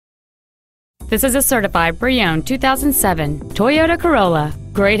This is a certified pre-owned 2007 Toyota Corolla.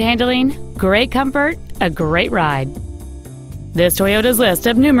 Great handling, great comfort, a great ride. This Toyota's list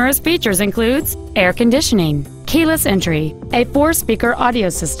of numerous features includes air conditioning, keyless entry, a 4-speaker audio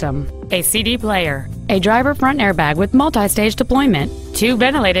system, a CD player, a driver front airbag with multi-stage deployment, 2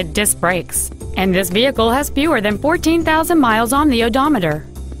 ventilated disc brakes, and this vehicle has fewer than 14,000 miles on the odometer.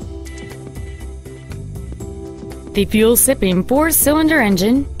 The fuel-sipping 4-cylinder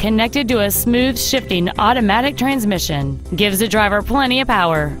engine, connected to a smooth shifting automatic transmission, gives the driver plenty of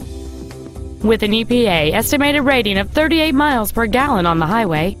power. With an EPA estimated rating of 38 miles per gallon on the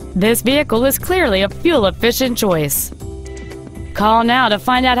highway, this vehicle is clearly a fuel-efficient choice. Call now to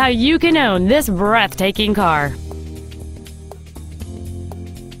find out how you can own this breathtaking car.